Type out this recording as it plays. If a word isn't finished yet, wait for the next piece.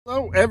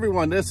Hello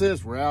everyone, this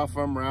is Ralph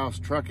from Ralph's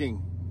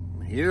Trucking.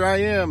 Here I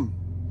am,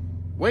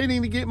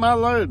 waiting to get my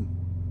load.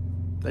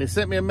 They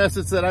sent me a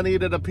message that I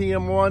needed a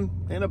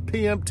PM1 and a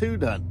PM2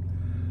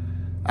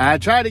 done. I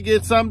tried to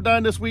get some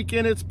done this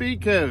weekend at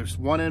Speedco,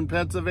 one in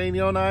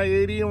Pennsylvania on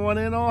I-80 and one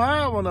in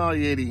Ohio on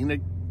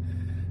I-80.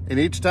 And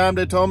each time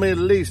they told me at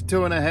least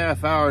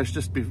 2.5 hours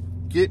just to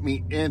get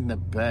me in the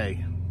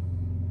bay.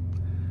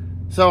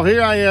 So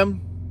here I am,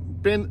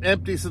 been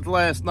empty since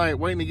last night,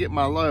 waiting to get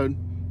my load.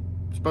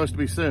 Supposed to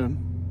be soon.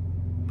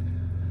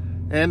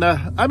 And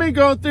I've been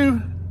going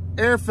through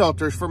air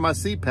filters for my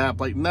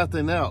CPAP like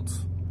nothing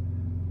else.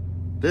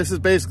 This is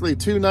basically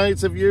 2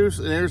 nights of use,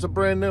 and here's a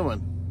brand new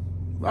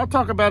one. I'll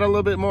talk about it a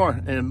little bit more.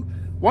 And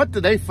what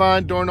did they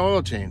find during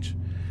oil change?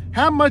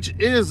 How much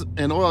is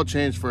an oil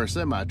change for a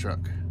semi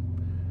truck?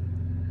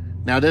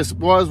 Now this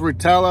was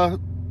Rotella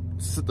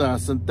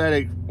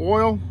synthetic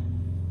oil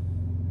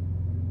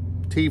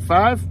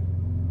T5.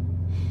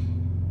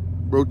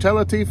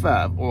 Rotella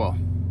T5 oil.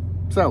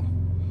 So,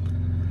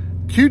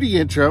 cue the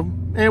intro,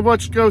 and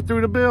let's go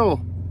through the bill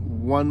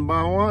one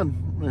by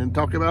one and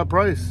talk about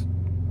price.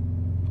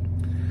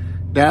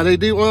 Now, they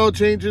do oil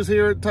changes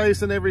here at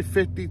Tyson every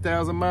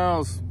 50,000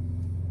 miles.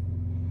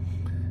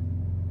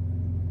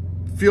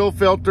 Fuel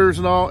filters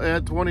and all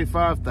at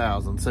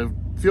 25,000. So,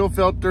 fuel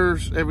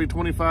filters every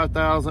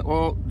 25,000.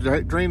 Oil,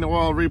 drain the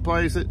oil,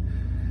 replace it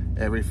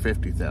every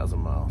 50,000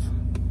 miles.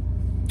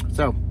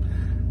 So,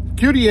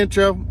 cue the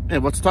intro,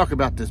 and let's talk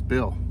about this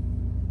bill.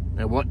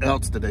 And what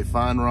else did they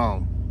find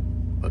wrong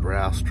with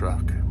Ralph's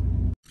truck?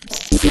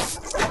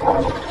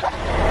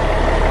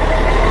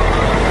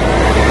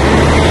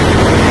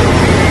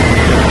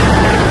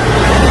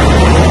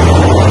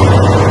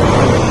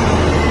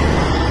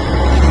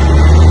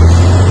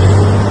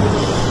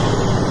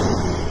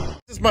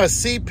 This is my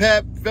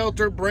CPAP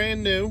filter,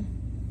 brand new.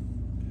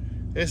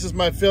 This is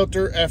my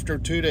filter after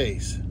 2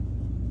 days.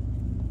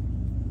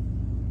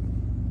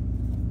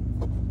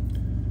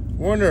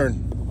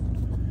 Wondering,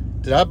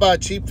 did I buy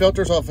cheap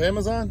filters off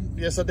Amazon?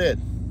 Yes, I did.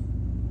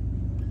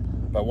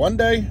 But 1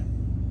 day,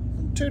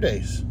 2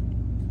 days.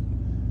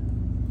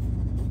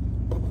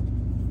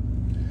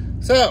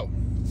 So,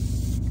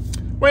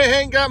 went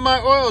ahead and got my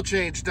oil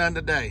change done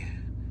today.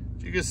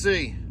 As you can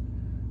see,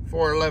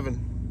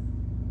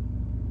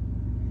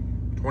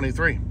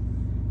 4/11/23.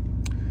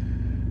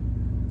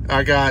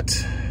 I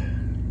got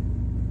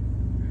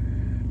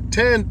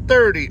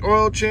 10:30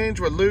 oil change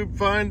with lube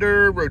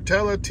finder,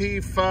 Rotella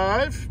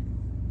T5.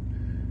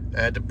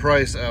 At the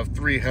price of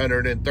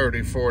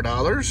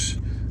 $334,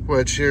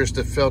 which here's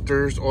the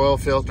filters: oil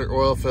filter,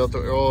 oil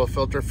filter, oil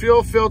filter,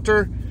 fuel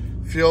filter,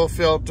 fuel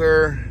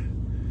filter,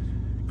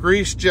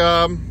 grease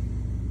job,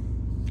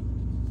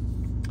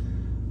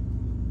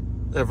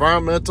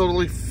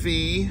 environmental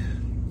fee,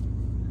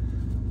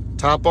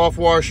 top off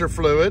washer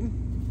fluid,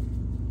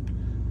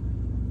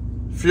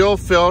 fuel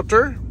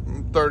filter,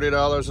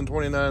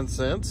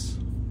 $30.29,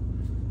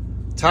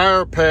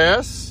 tire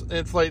pass,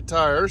 inflate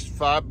tires,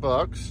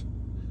 $5.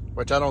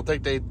 Which I don't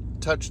think they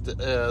touched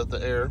the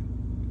air.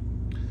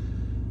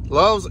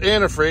 Love's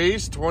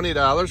antifreeze,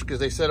 $20, because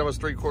they said it was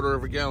 3/4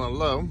 of a gallon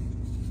low.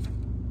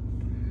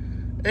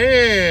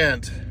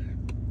 And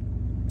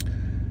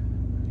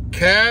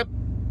cab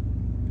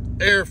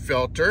air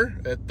filter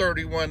at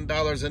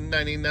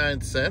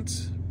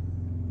 $31.99.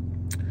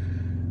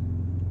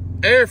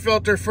 Air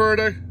filter for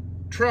the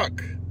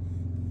truck,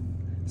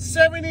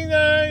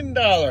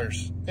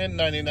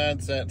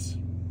 $79.99.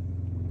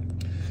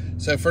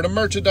 So for the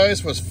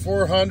merchandise was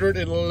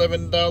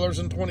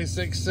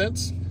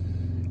 $411.26,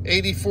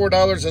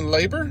 $84 in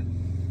labor.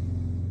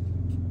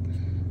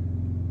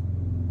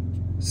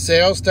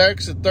 Sales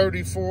tax at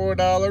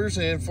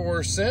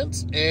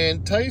 $34.04,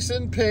 and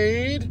Tyson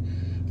paid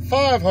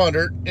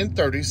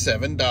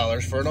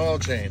 $537 for an oil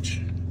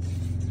change.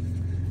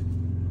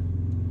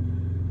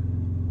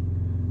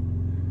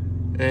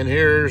 And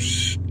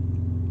here's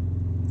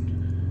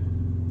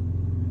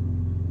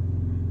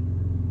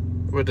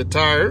with the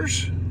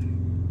tires.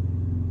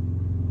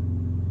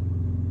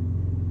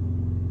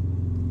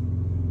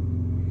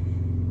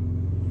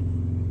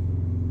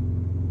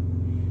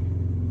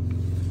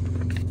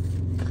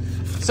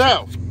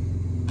 So,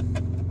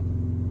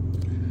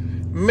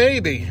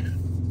 maybe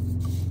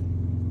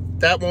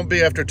that won't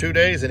be after 2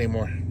 days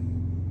anymore.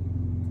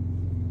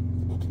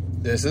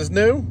 This is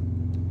new.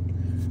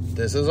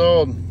 This is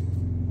old.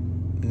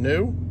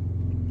 New,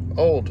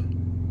 old.